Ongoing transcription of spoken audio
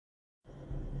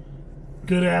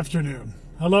Good afternoon.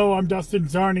 Hello, I'm Dustin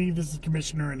Zarni. This is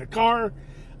Commissioner in the Car.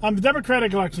 I'm the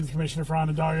Democratic Elections Commissioner for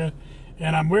Onondaga,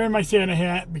 and I'm wearing my Santa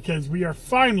hat because we are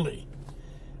finally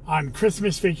on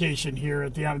Christmas vacation here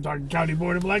at the Onondaga County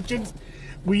Board of Elections.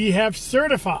 We have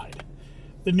certified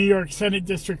the New York Senate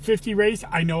District 50 race.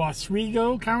 I know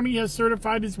Oswego County has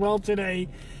certified as well today,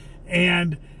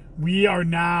 and we are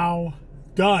now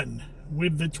done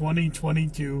with the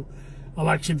 2022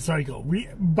 election cycle.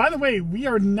 By the way, we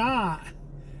are not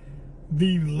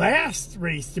the last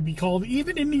race to be called,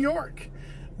 even in New York.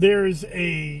 There's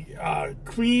a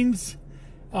Queens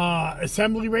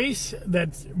Assembly race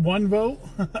that's one vote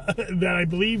that I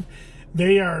believe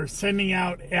they are sending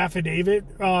out affidavit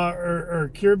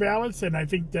or cure ballots, and I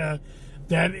think that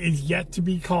is yet to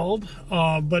be called.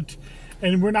 And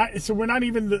we're not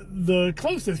even the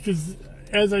closest, because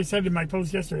as I said in my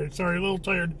post yesterday, sorry, a little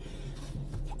tired,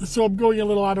 so I'm going a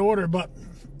little out of order, but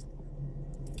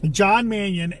John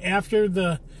Mannion, after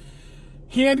the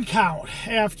hand count,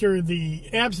 after the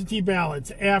absentee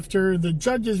ballots, after the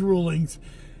judges' rulings,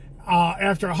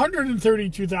 after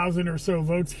 132,000 or so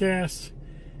votes cast,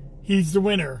 he's the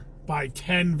winner by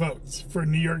 10 votes for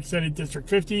New York Senate District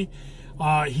 50.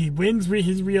 He wins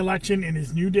his re-election in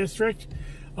his new district,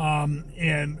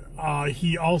 and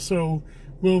he also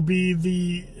will be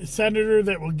the senator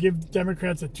that will give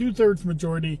Democrats a 2/3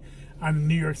 majority on the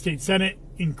New York State Senate,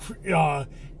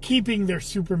 keeping their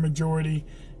supermajority.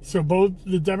 So both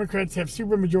the Democrats have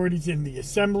supermajorities in the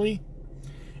Assembly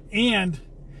and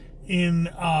in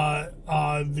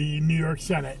the New York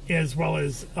Senate, as well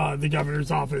as the governor's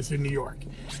office in New York.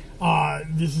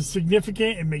 This is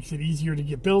significant. It makes it easier to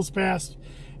get bills passed.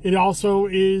 It also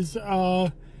is,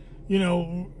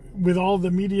 with all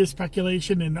the media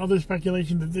speculation and other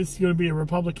speculation that this is going to be a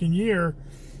Republican year,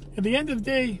 at the end of the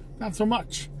day, not so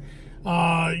much.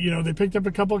 They picked up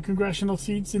a couple of congressional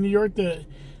seats in New York that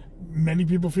many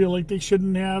people feel like they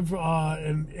shouldn't have,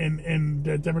 and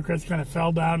the Democrats kind of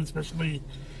fell down, especially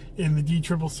in the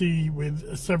DCCC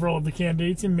with several of the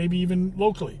candidates, and maybe even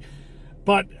locally.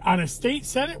 But on a state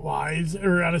Senate-wise,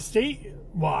 the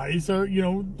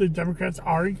Democrats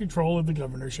are in control of the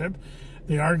governorship.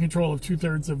 They are in control of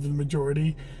 2/3 of the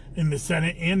majority in the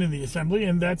Senate and in the Assembly,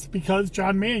 and that's because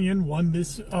John Mannion won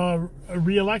this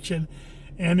re-election,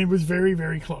 and it was very,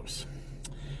 very close.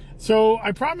 So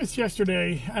I promised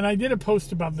yesterday, and I did a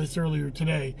post about this earlier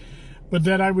today, but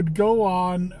that I would go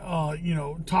on,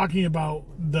 talking about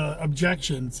the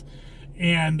objections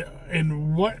and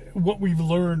what we've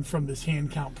learned from this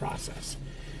hand count process.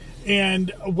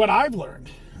 And what I've learned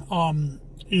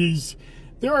is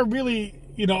there are really,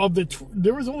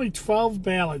 there was only 12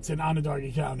 ballots in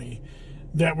Onondaga County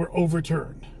that were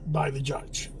overturned by the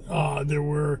judge. There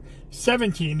were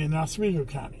 17 in Oswego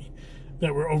County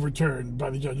that were overturned by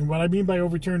the judge. And what I mean by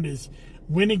overturned is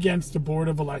went against the Board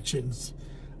of Elections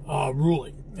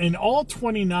ruling. In all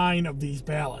 29 of these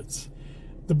ballots,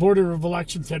 the Board of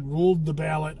Elections had ruled the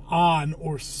ballot on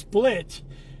or split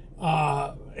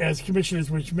as commissioners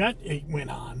which met went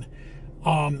on.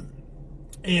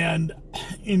 And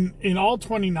in all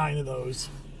 29 of those,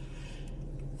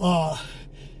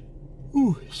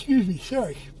 excuse me,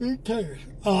 sorry, very tired.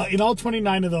 In all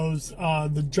 29 of those,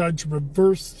 the judge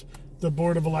reversed the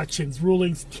Board of Elections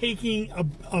rulings, taking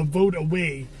a vote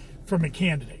away from a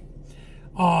candidate.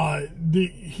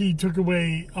 He took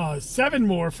away 7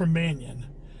 more from Mannion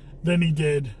than he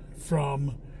did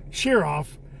from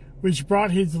Sheriff, which brought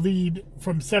his lead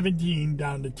from 17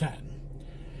 down to 10.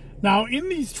 Now, in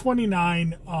these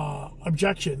 29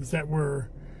 objections that were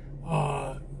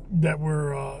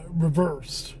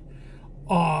reversed,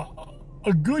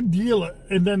 a good deal,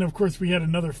 and then of course we had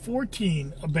another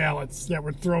 14 ballots that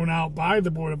were thrown out by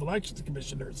the Board of Elections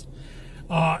Commissioners.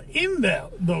 In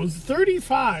those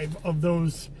 35 of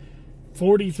those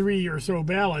 43 or so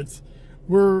ballots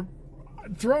were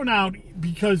thrown out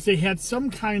because they had some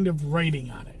kind of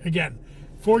writing on it. Again,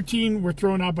 14 were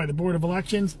thrown out by the Board of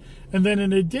Elections, and then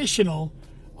an additional,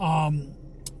 some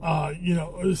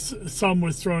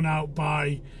was thrown out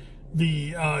by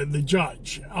the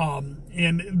judge,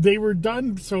 and they were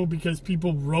done so because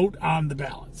people wrote on the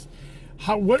ballots.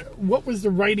 What was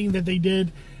the writing that they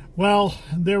did? Well,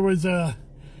 there was a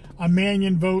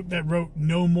Mannion vote that wrote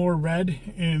 "no more red"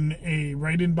 in a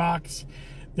write-in box.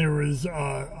 There was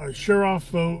a Sheriff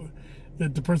vote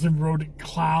that the person wrote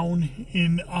 "clown"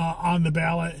 in on the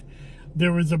ballot.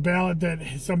 There was a ballot that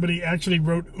somebody actually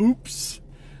wrote "oops"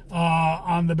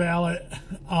 on the ballot.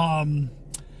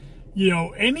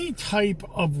 Any type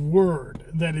of word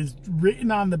that is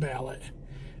written on the ballot,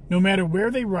 no matter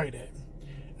where they write it,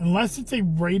 unless it's a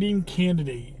write-in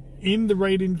candidate in the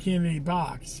write-in candidate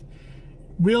box,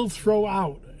 will throw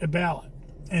out a ballot.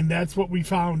 And that's what we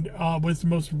found was the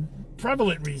most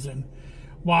prevalent reason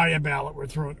why a ballot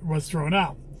was thrown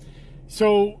out.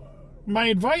 So my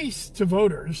advice to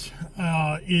voters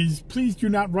is please do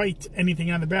not write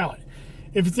anything on the ballot.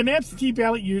 If it's an absentee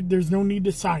ballot, there's no need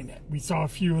to sign it. We saw a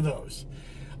few of those.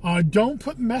 Don't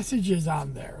put messages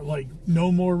on there like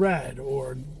 "no more red"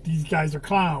 or "these guys are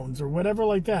clowns" or whatever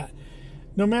like that.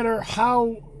 No matter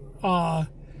how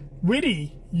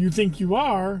witty you think you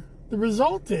are, the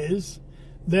result is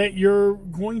that you're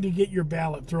going to get your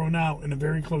ballot thrown out in a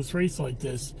very close race like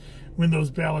this when those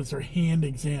ballots are hand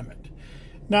examined.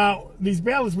 Now, these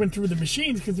ballots went through the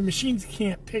machines because the machines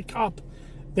can't pick up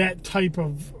that type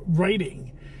of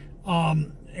writing,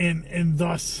 and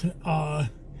thus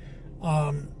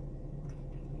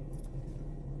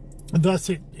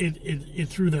it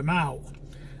threw them out,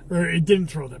 or it didn't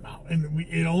throw them out, and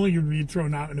it only would be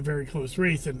thrown out in a very close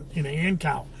race in a hand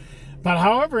count. But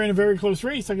however, in a very close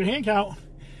race like a hand count,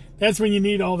 that's when you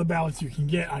need all the ballots you can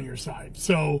get on your side.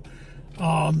 So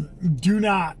do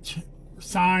not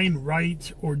sign,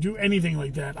 write, or do anything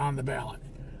like that on the ballot.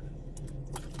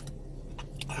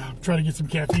 I'm trying to get some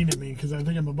caffeine in me because I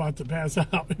think I'm about to pass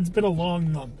out. It's been a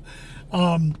long month.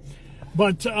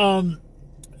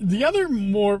 The other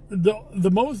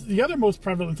most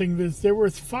prevalent thing is there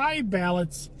was 5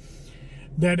 ballots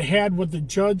that had what the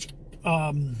judge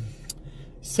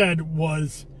said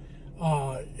was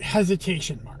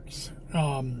hesitation marks.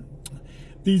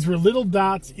 These were little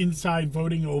dots inside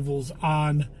voting ovals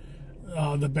on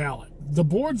the ballot. The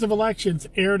boards of elections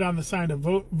erred on the side of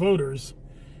voters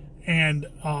and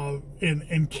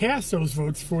cast those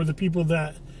votes for the people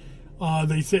that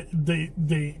they said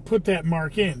they put that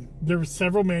mark in. There were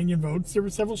several Mannion votes. There were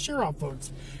several Sheeroff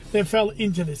votes that fell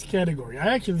into this category.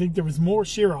 I actually think there was more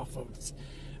Sheeroff votes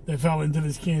that fell into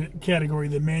this category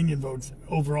than Mannion votes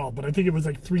overall. But I think it was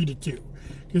like 3-2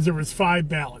 because there was 5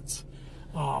 ballots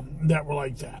that were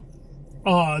like that.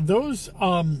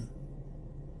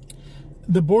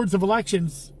 The boards of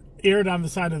elections erred on the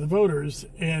side of the voters,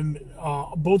 and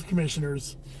both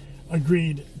commissioners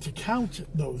agreed to count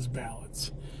those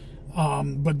ballots.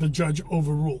 But the judge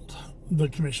overruled the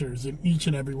commissioners in each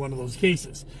and every one of those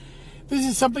cases. This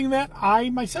is something that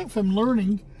I myself am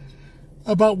learning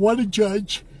about what a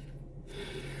judge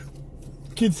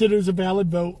considers a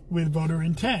valid vote with voter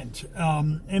intent.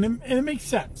 And it makes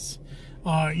sense.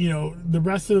 The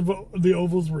rest of the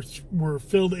ovals were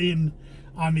filled in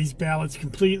on these ballots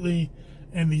completely,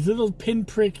 and these little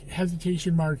pinprick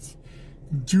hesitation marks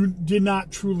did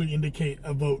not truly indicate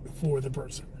a vote for the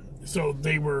person. So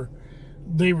they were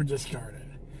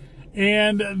discarded.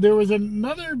 And there was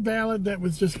another ballot that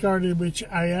was discarded, which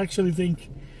I actually think,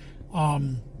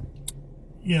 I'm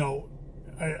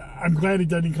glad it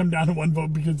doesn't come down to one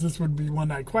vote, because this would be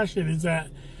one I question, is that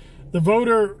the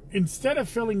voter, instead of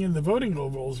filling in the voting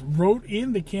ovals, wrote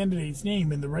in the candidate's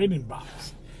name in the write-in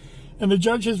box. And the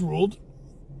judge has ruled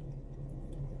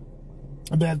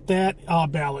that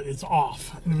ballot is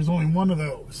off. And there was only one of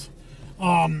those.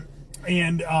 That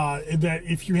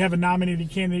if you have a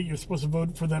nominated candidate, you're supposed to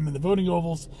vote for them in the voting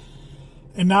ovals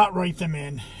and not write them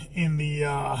in the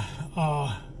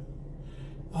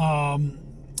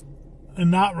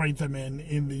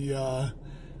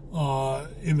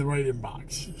write-in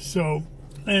box. So,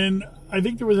 and I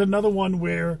think there was another one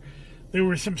where there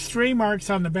were some stray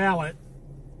marks on the ballot.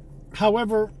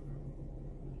 However,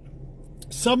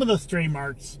 some of the stray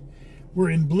marks were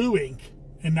in blue ink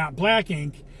and not black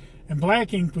ink, and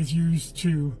black ink was used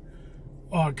to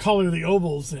color the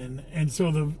ovals in, and so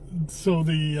the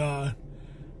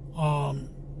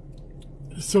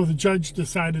judge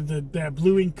decided that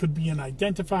blue ink could be an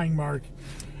identifying mark,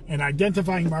 and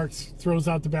identifying marks throws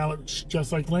out the ballot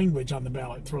just like language on the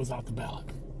ballot throws out the ballot.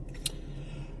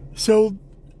 So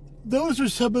those are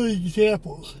some of the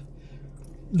examples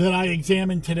that I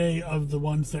examined today of the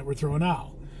ones that were thrown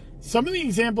out. Some of the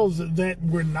examples that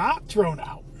were not thrown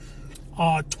out,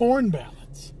 torn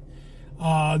ballots.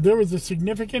 There was a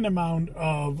significant amount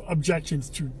of objections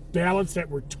to ballots that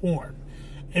were torn,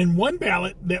 and one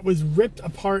ballot that was ripped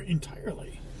apart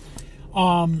entirely.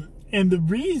 And the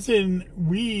reason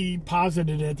we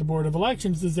posited at the Board of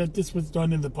Elections is that this was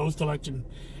done in the post-election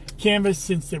canvass,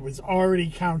 since it was already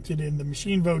counted in the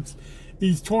machine votes.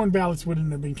 These torn ballots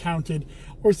wouldn't have been counted.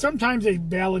 Or sometimes a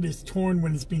ballot is torn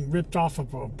when it's being ripped off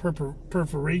of a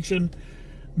perforation.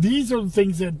 These are the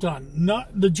things that are done.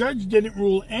 The judge didn't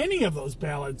rule any of those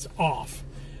ballots off,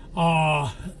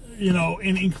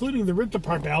 including the ripped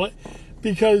apart ballot,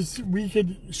 because we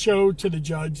could show to the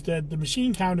judge that the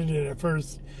machine counted it at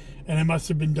first, and it must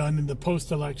have been done in the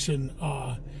post-election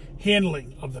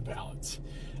handling of the ballots.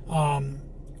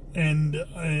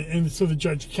 and so the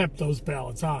judge kept those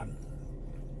ballots on.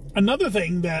 Another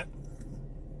thing that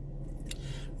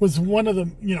was one of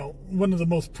the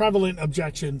most prevalent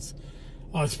objections,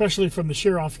 especially from the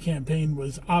Sheriff campaign,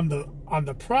 was on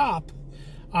the prop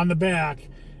on the back.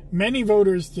 Many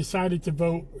voters decided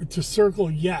to circle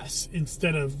yes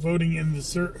instead of voting in the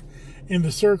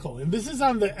circle, and this is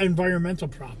on the environmental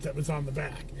prop that was on the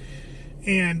back,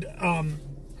 and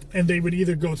they would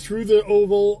either go through the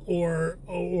oval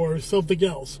or something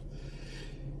else.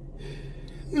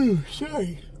 Ooh,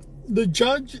 sorry. The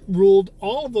judge ruled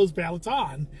all of those ballots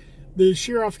on. The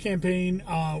Sheriff campaign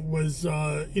was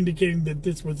indicating that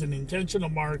this was an intentional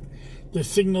mark to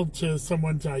signal to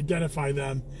someone to identify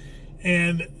them.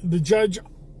 And the judge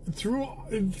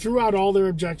threw out all their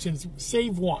objections,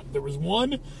 save one. There was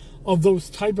one of those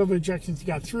type of objections that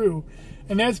got through,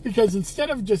 and that's because instead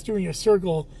of just doing a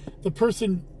circle, the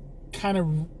person kind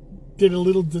of did a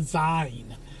little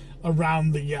design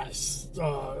around the yes,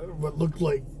 what looked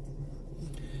like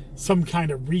some kind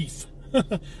of wreath,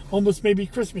 almost maybe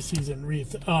Christmas season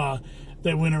wreath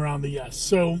that went around the yes.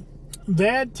 So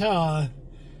that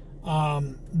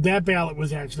ballot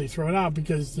was actually thrown out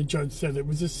because the judge said it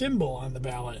was a symbol on the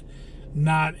ballot,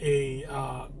 not a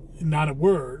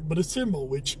word, but a symbol,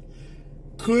 which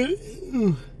could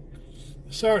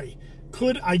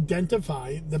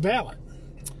identify the ballot.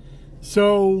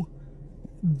 So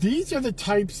these are the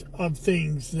types of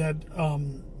things that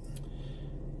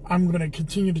I'm going to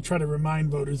continue to try to remind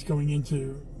voters going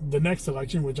into the next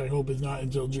election, which I hope is not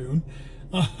until June,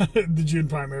 the June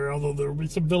primary, although there will be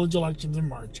some village elections in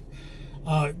March,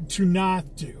 to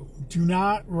not do. Do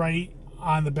not write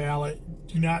on the ballot.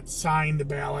 Do not sign the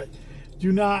ballot.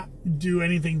 Do not do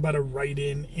anything but a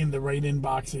write-in in the write-in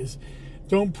boxes.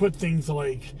 Don't put things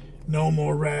like no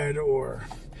more red or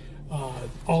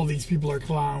all these people are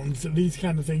clowns. These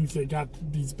kind of things that got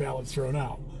these ballots thrown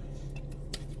out.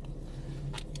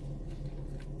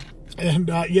 And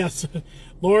yes,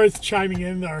 Laura's chiming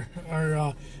in,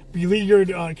 our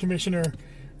beleaguered commissioner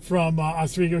from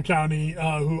Oswego County,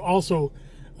 who also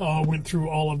went through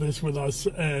all of this with us,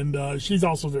 and she's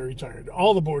also very tired.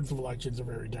 All the boards of elections are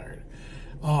very tired.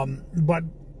 But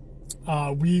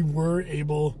we were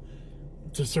able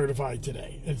to certify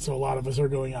today, and so a lot of us are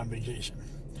going on vacation.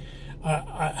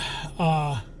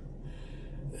 I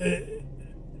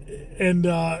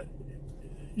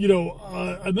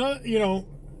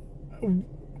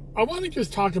want to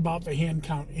just talk about the hand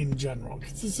count in general,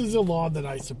 because this is a law that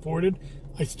I supported.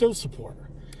 I still support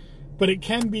her, but it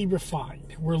can be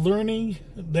refined. We're learning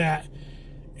that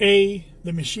the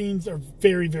machines are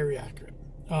very, very accurate.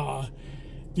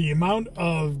 The amount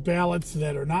of ballots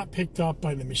that are not picked up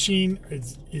by the machine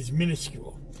is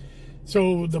minuscule.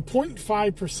 So the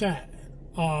 0.5%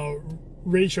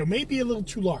 ratio may be a little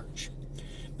too large.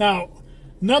 Now,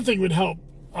 nothing would help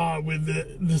with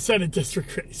the Senate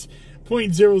district race.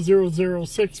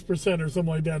 0.0006% or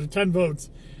something like that, or 10 votes.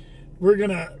 We're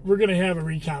gonna have a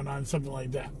recount on something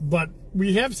like that. But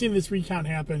we have seen this recount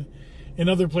happen in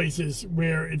other places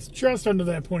where it's just under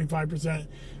that 0.5%.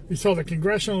 We saw the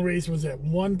congressional race was at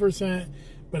 1%,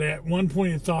 but at one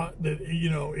point it thought that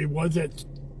it was at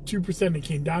 2%. It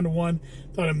came down to 1.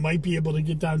 Thought it might be able to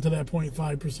get down to that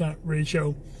 0.5%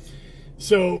 ratio.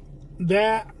 So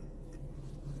that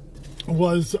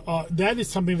is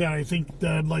something that I think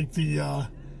that I'd like the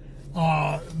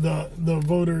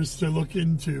voters to look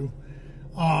into.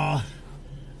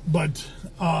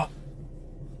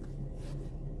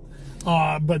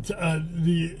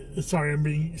 Sorry, I'm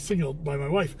being signaled by my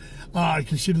wife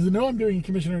because she doesn't know I'm doing a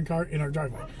commissioner in our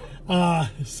driveway.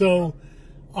 That's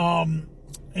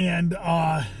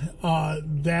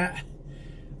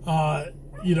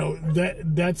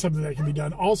something that can be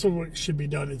done. Also, what should be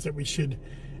done is that we should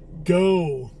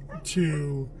go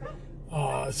to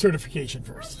certification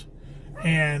first.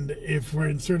 And if we're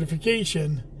in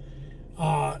certification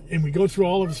and we go through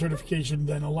all of the certification,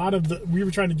 then we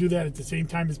were trying to do that at the same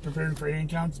time as preparing for hand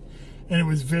counts, and it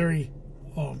was very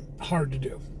hard to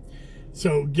do.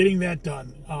 So getting that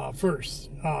done first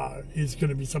is going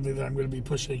to be something that I'm going to be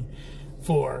pushing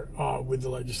for with the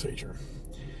legislature.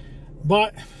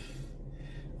 But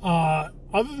other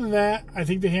than that, I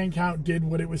think the hand count did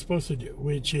what it was supposed to do,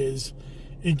 which is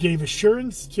it gave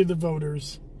assurance to the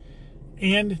voters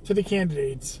and to the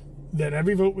candidates that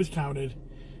every vote was counted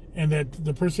and that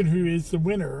the person who is the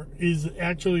winner is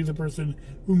actually the person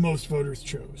who most voters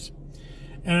chose.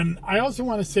 And I also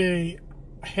want to say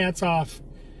hats off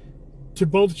to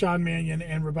both John Mannion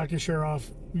and Rebecca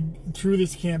Sheriff through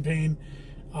this campaign.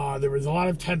 There was a lot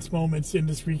of tense moments in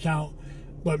this recount,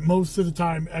 but most of the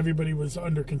time everybody was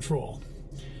under control.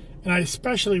 And I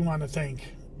especially want to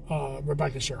thank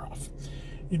Rebecca Sheriff.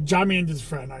 John Mannion is a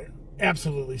friend. I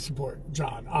absolutely support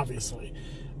John, obviously.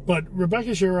 But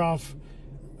Rebecca Sheriff,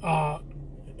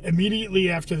 immediately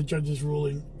after the judge's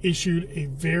ruling, issued a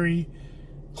very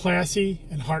classy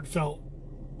and heartfelt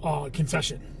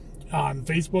concession on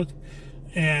Facebook.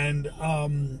 And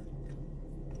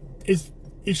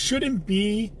it shouldn't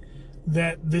be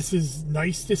that this is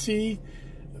nice to see,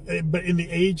 but in the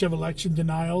age of election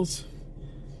denials,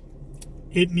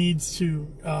 it needs to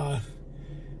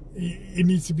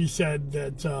be said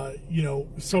that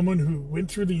someone who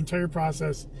went through the entire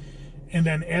process and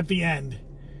then at the end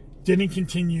didn't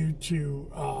continue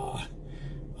to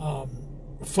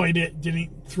fight it,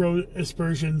 didn't throw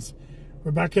aspersions.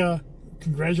 Rebecca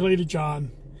congratulated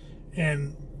John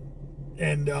and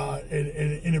in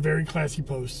a very classy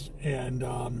post, and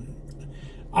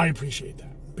I appreciate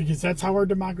that, because that's how our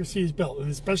democracy is built,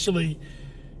 and especially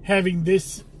having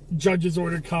this judge's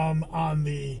order come on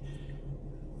the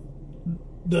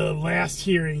last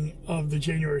hearing of the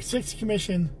January 6th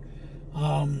commission,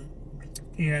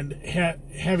 and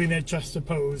having that just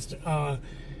opposed.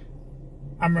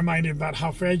 I'm reminded about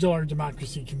how fragile our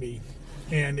democracy can be,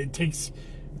 and it takes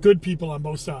good people on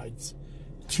both sides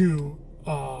to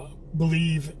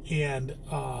believe and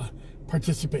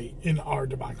participate in our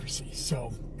democracy.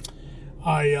 So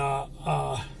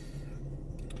I'm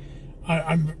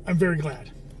very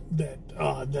glad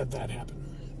that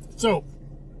happened. So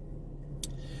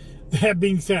that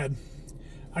being said,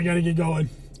 I got to get going.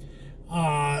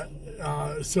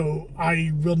 So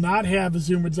I will not have a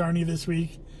Zoom with Zarni this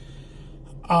week.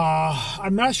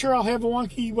 I'm not sure I'll have a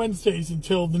Wonky Wednesdays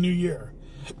until the new year.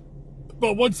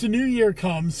 But once the new year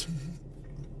comes,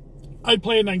 I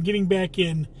plan on getting back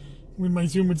in with my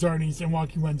Zoom with Zarnies and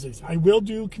Wonky Wednesdays. I will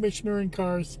do Commissioner in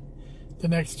Cars the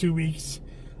next 2 weeks.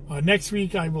 Next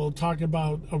week, I will talk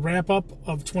about a wrap-up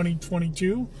of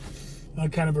 2022,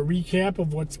 kind of a recap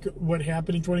of what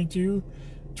happened in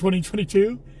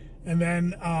 2022. And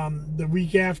then the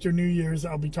week after New Year's,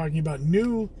 I'll be talking about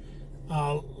new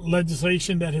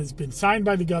legislation that has been signed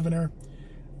by the governor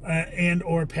and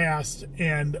or passed,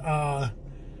 and that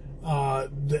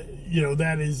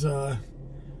is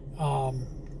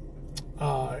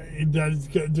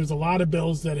there's a lot of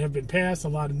bills that have been passed, a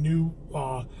lot of new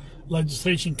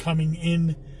legislation coming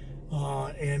in,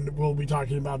 and we'll be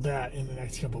talking about that in the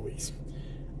next couple of weeks.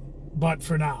 But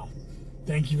for now,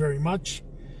 thank you very much.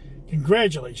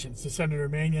 Congratulations to Senator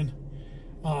Mannion,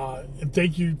 and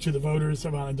thank you to the voters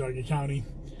of Onondaga County,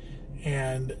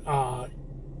 and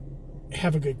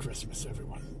have a good Christmas,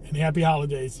 everyone, and happy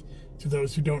holidays to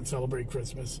those who don't celebrate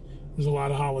Christmas. There's a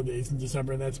lot of holidays in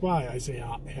December, and that's why I say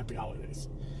happy holidays.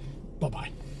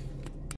 Bye-bye.